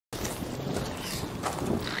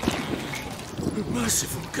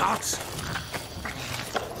Merciful gods!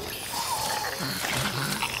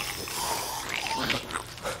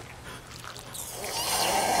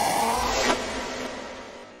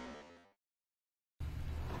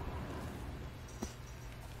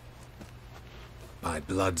 By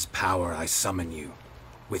blood's power I summon you.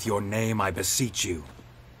 With your name I beseech you.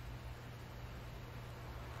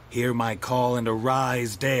 Hear my call and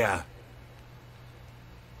arise, Dea.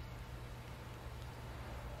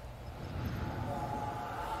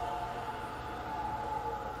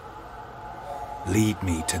 Lead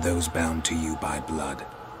me to those bound to you by blood.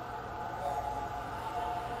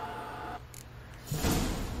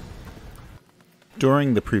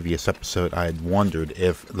 During the previous episode, I had wondered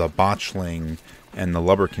if the botchling and the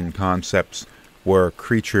Lubberkin concepts were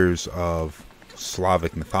creatures of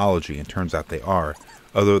Slavic mythology, and turns out they are.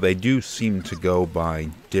 Although they do seem to go by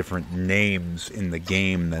different names in the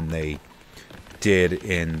game than they did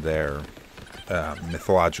in their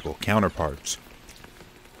mythological counterparts.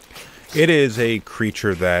 It is a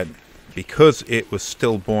creature that, because it was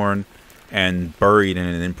stillborn and buried in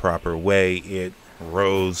an improper way, it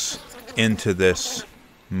rose into this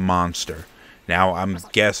monster. Now, I'm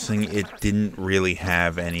guessing it didn't really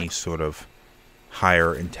have any sort of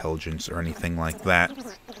higher intelligence or anything like that.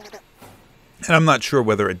 And I'm not sure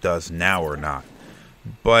whether it does now or not.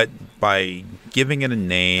 But by giving it a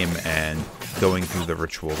name and going through the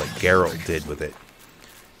ritual that Geralt did with it,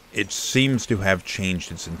 it seems to have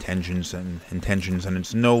changed its intentions, and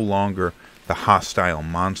it's no longer the hostile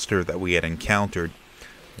monster that we had encountered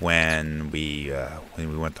when we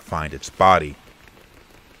went to find its body.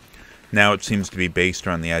 Now it seems to be based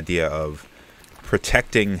on the idea of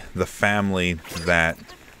protecting the family that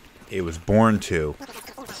it was born to,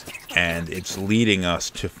 and it's leading us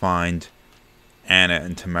to find Anna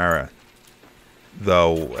and Tamara.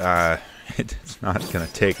 Though it's not going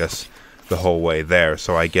to take us the whole way there,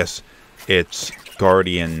 so I guess its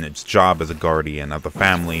job as a guardian of the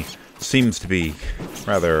family seems to be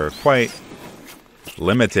rather quite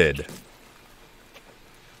limited.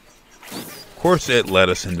 Of course, it led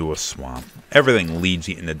us into a swamp. Everything leads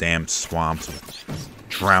you into damn swamps with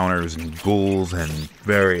drowners and ghouls and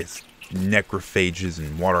various necrophages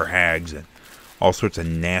and water hags and all sorts of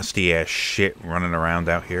nasty ass shit running around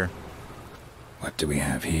out here. What do we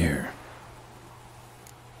have here?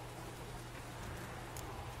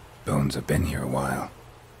 Bones have been here a while.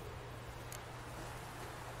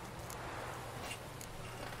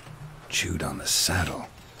 Chewed on the saddle.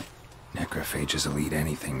 Necrophages will eat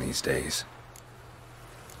anything these days.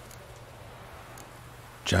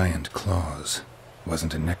 Giant claws.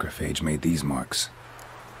 Wasn't a necrophage made these marks.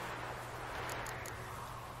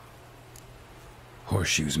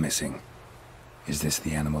 Horseshoes missing. Is this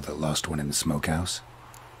the animal that lost one in the smokehouse?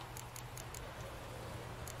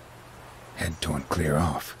 Head torn clear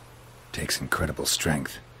off. Takes incredible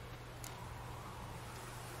strength.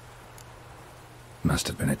 Must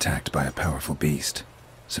have been attacked by a powerful beast.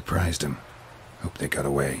 Surprised him. Hope they got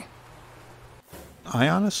away. I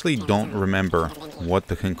honestly don't remember what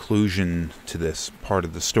the conclusion to this part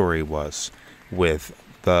of the story was, with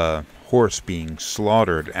the horse being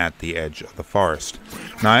slaughtered at the edge of the forest.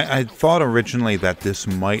 Now, I thought originally that this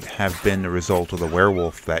might have been the result of the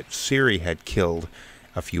werewolf that Ciri had killed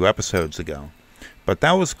a few episodes ago. But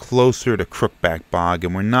that was closer to Crookback Bog,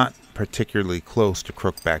 and we're not particularly close to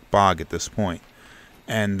Crookback Bog at this point.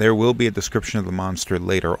 And there will be a description of the monster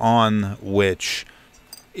later on, which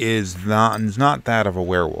is not that of a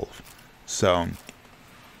werewolf. So,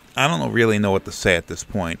 I don't really know what to say at this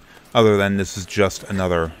point, other than this is just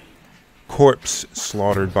another corpse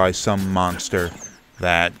slaughtered by some monster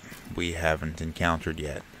that we haven't encountered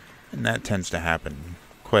yet. And that tends to happen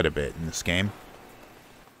quite a bit in this game.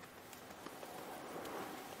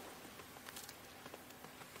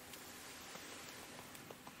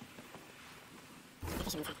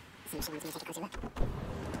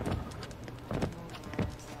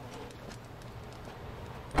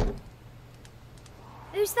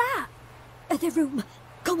 Who's that? The room.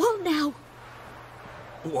 Go on now.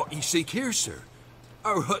 What you seek here, sir?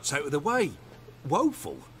 Our hut's out of the way.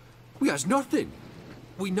 Woeful. We has nothing.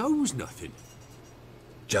 We knows nothing.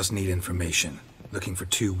 Just need information. Looking for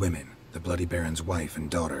 2 women. The Bloody Baron's wife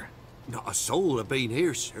and daughter. Not a soul have been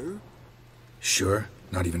here, sir. Sure?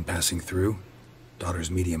 Not even passing through?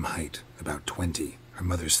 Daughter's medium height, about 20. Her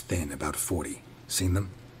mother's thin, about 40. Seen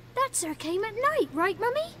them? That sir came at night, right,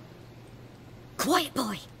 Mummy? Quiet,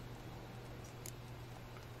 boy.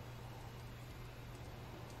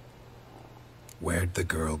 Where'd the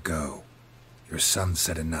girl go? Your son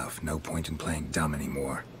said enough. No point in playing dumb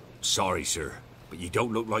anymore. Sorry, sir, but you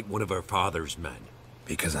don't look like one of our father's men.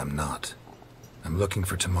 Because I'm not. I'm looking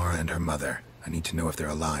for Tamara and her mother. I need to know if they're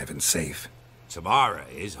alive and safe. Tamara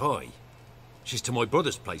is, hi. She's to my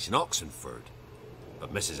brother's place in Oxenford.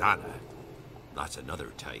 But Mrs. Anna, that's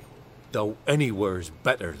another tale. Though anywhere's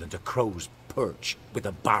better than the Crow's Perch with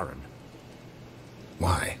the Baron.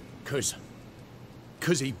 Why? 'Cause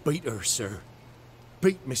he beat her, sir.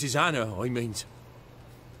 Beat Mrs. Anna, I means.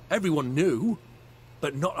 Everyone knew,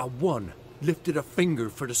 but not a one lifted a finger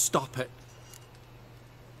for to stop it.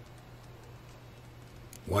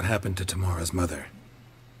 What happened to Tamara's mother?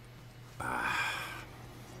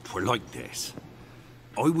 'Twere like this.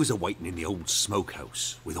 I was awaiting in the old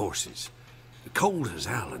smokehouse with horses. Cold as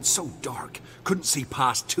hell and so dark, couldn't see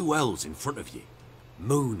past 2 ells in front of you.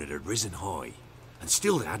 Moon had risen high, and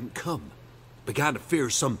still they hadn't come. Began to fear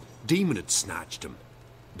some demon had snatched them.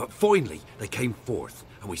 But finally they came forth,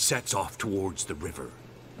 and we sets off towards the river.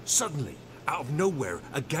 Suddenly, out of nowhere,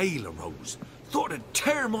 a gale arose. Thought it'd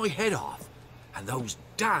tear my head off. And those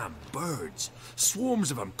damn birds,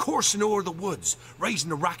 swarms of them coursing o'er the woods,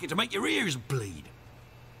 raising a racket to make your ears bleed.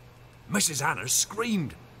 Mrs. Anna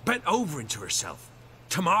screamed, bent over into herself.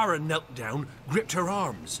 Tamara knelt down, gripped her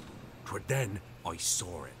arms. 'Twere then I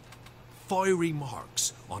saw it. Fiery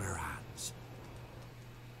marks on her hands.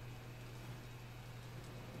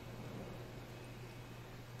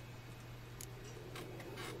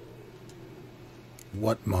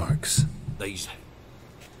 What marks? These,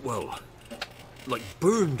 well, like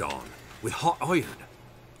burned on with hot iron.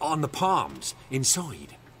 On the palms,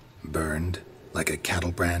 inside. Burned? Like a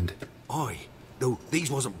cattle brand? Aye, though these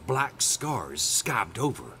wasn't black scars scabbed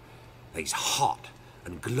over. They's hot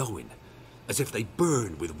and glowing, as if they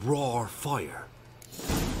burned with raw fire.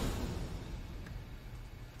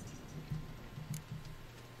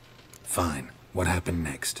 Fine. What happened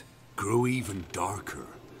next? Grew even darker.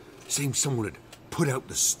 Seemed someone had put out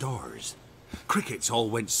the stars. Crickets all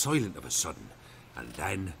went silent of a sudden, and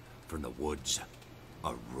then, from the woods,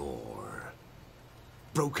 a roar.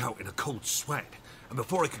 Broke out in a cold sweat, and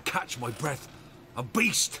before I could catch my breath, a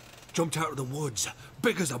beast jumped out of the woods,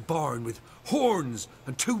 big as a barn, with horns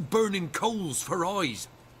and 2 burning coals for eyes.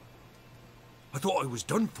 I thought I was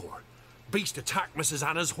done for. Beast attacked Mrs.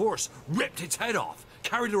 Anna's horse, ripped its head off,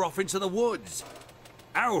 carried her off into the woods.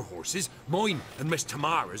 Our horses, mine and Miss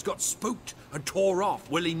Tamara's, got spooked and tore off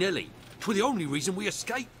willy-nilly. 'Twere the only reason we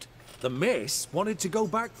escaped. The miss wanted to go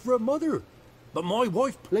back for her mother, but my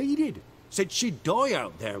wife pleaded, said she'd die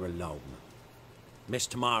out there alone. Miss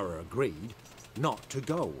Tamara agreed not to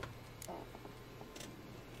go.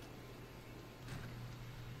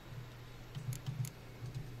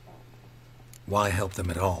 Why help them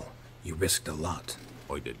at all? You risked a lot.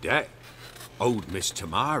 I did that. Owed Miss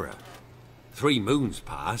Tamara. 3 moons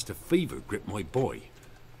passed, a fever gripped my boy.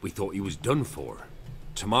 We thought he was done for.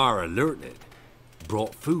 Tamara learnt it.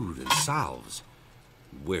 Brought food and salves.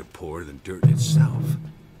 We're poorer than dirt itself.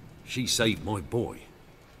 She saved my boy.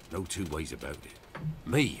 No 2 ways about it.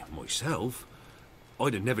 Me, myself,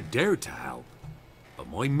 I'd have never dared to help. But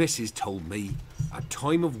my missus told me a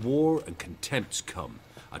time of war and contempt's come.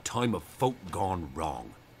 A time of folk gone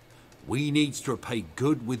wrong. We needs to repay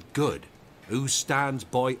good with good. Who stands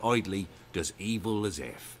by idly does evil as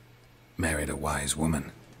if. Married a wise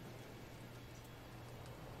woman.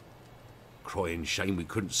 Crying shame we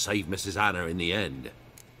couldn't save Mrs. Anna in the end.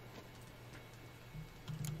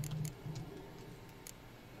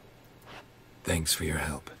 Thanks for your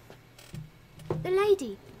help. The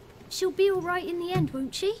lady, she'll be all right in the end,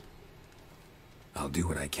 won't she? I'll do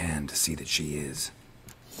what I can to see that she is.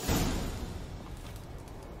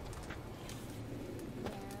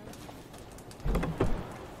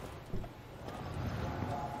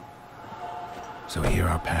 So here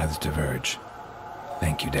our paths diverge.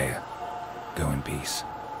 Thank you, Dea. Go in peace.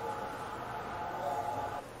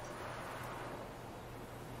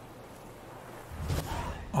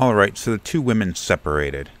 Alright, so the 2 women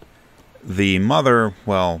separated. The mother,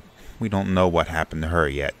 well, we don't know what happened to her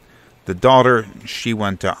yet. The daughter, she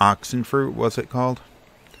went to Oxenfurt, was it called?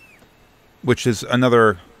 Which is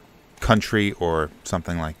another country or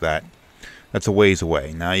something like that. That's a ways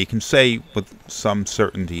away. Now, you can say with some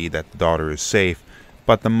certainty that the daughter is safe,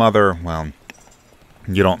 but the mother, well,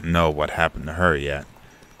 you don't know what happened to her yet.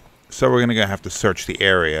 So we're going to have to search the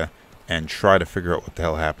area and try to figure out what the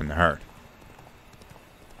hell happened to her.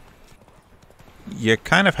 You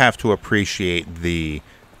kind of have to appreciate the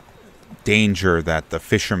danger that the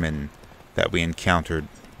fisherman that we encountered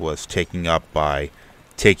was taking up by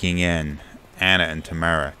taking in Anna and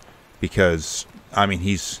Tamara. Because, I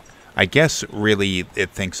mean, I guess really you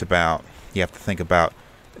have to think about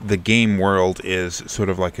the game world is sort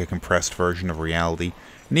of like a compressed version of reality.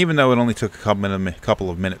 And even though it only took a couple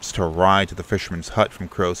of minutes to ride to the fisherman's hut from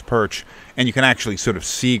Crow's Perch, and you can actually sort of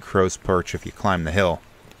see Crow's Perch if you climb the hill,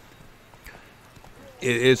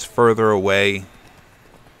 it is further away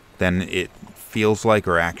than it feels like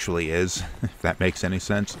or actually is, if that makes any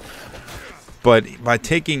sense. But by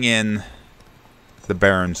taking in the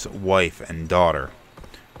Baron's wife and daughter,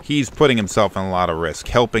 he's putting himself in a lot of risk,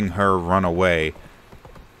 helping her run away.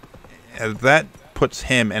 That puts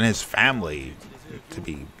him and his family, to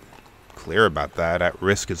be clear about that, at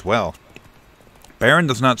risk as well. Baron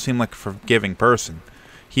does not seem like a forgiving person.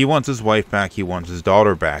 He wants his wife back, he wants his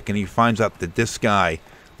daughter back, and he finds out that this guy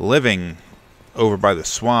living over by the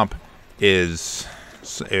swamp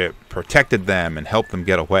protected them and helped them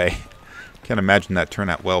get away. Can't imagine that turned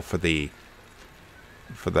out well for the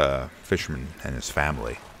fisherman and his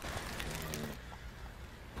family.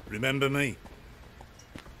 Remember me?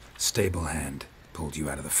 Stable hand pulled you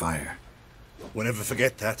out of the fire. We'll never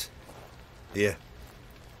forget that. Here,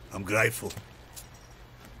 I'm grateful.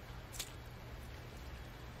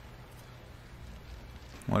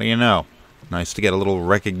 What do you know? Nice to get a little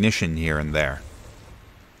recognition here and there.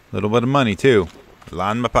 A little bit of money, too.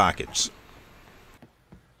 Line my pockets.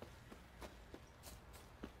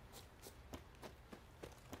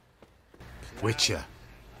 Witcher,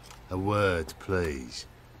 a word, please.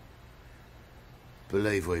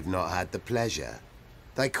 Believe we've not had the pleasure.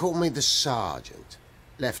 They call me the Sergeant.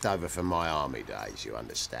 Left over from my army days, you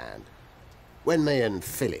understand. When me and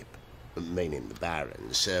Philip, meaning the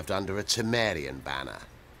Baron, served under a Temerian banner.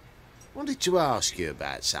 Wanted to ask you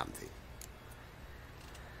about something.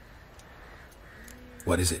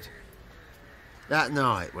 What is it? That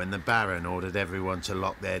night when the Baron ordered everyone to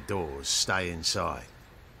lock their doors, stay inside.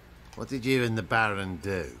 What did you and the Baron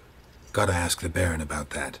do? Gotta ask the Baron about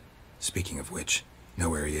that. Speaking of which, know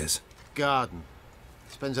where he is? Garden.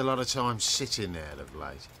 Spends a lot of time sitting there of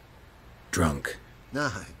late. Drunk.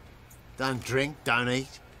 No. Don't drink, don't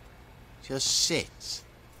eat. Just sits.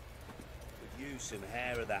 Could use some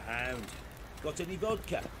hair of the hound. Got any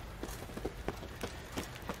vodka?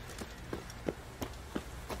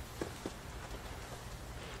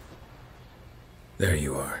 There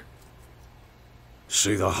you are.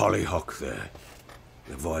 See the hollyhock there?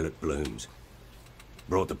 The violet blooms.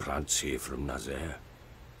 Brought the plants here from Nazaire.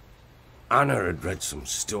 Anna had read some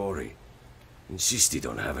story. Insisted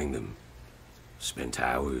on having them. Spent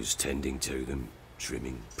hours tending to them,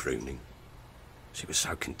 trimming, pruning. She was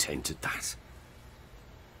so content at that.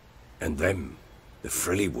 And them, the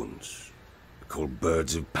frilly ones, are called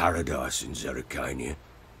birds of paradise in Zerrikania.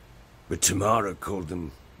 But Tamara called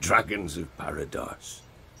them dragons of paradise.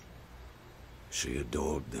 She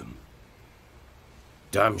adored them.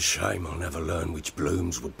 Damn shame I'll never learn which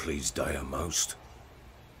blooms would please Dea most.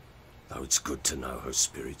 Though it's good to know her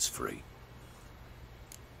spirit's free.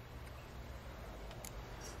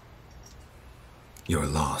 Your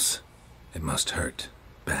loss. It must hurt.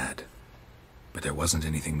 Bad. But there wasn't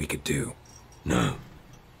anything we could do. No.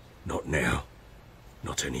 Not now.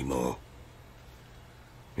 Not anymore.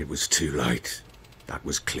 It was too late. That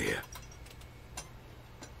was clear.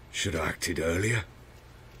 Should have acted earlier.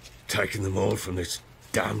 Taken them all from this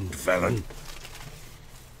damned villain.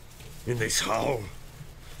 In this hole.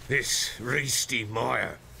 This reesty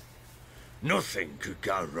mire. Nothing could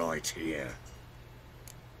go right here.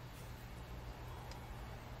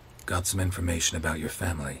 Got some information about your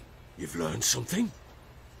family. You've learned something?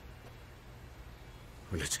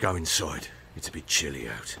 Well, let's go inside. It's a bit chilly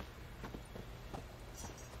out.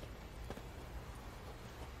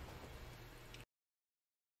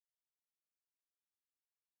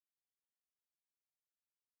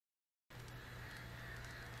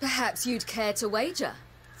 Perhaps you'd care to wager?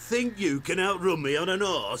 Think you can outrun me on an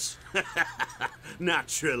horse?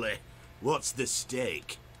 Naturally. What's the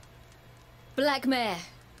stake? Black mare.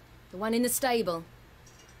 The one in the stable.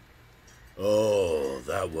 Oh,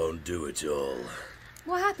 that won't do it all.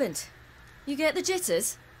 What happened? You get the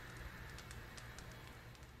jitters?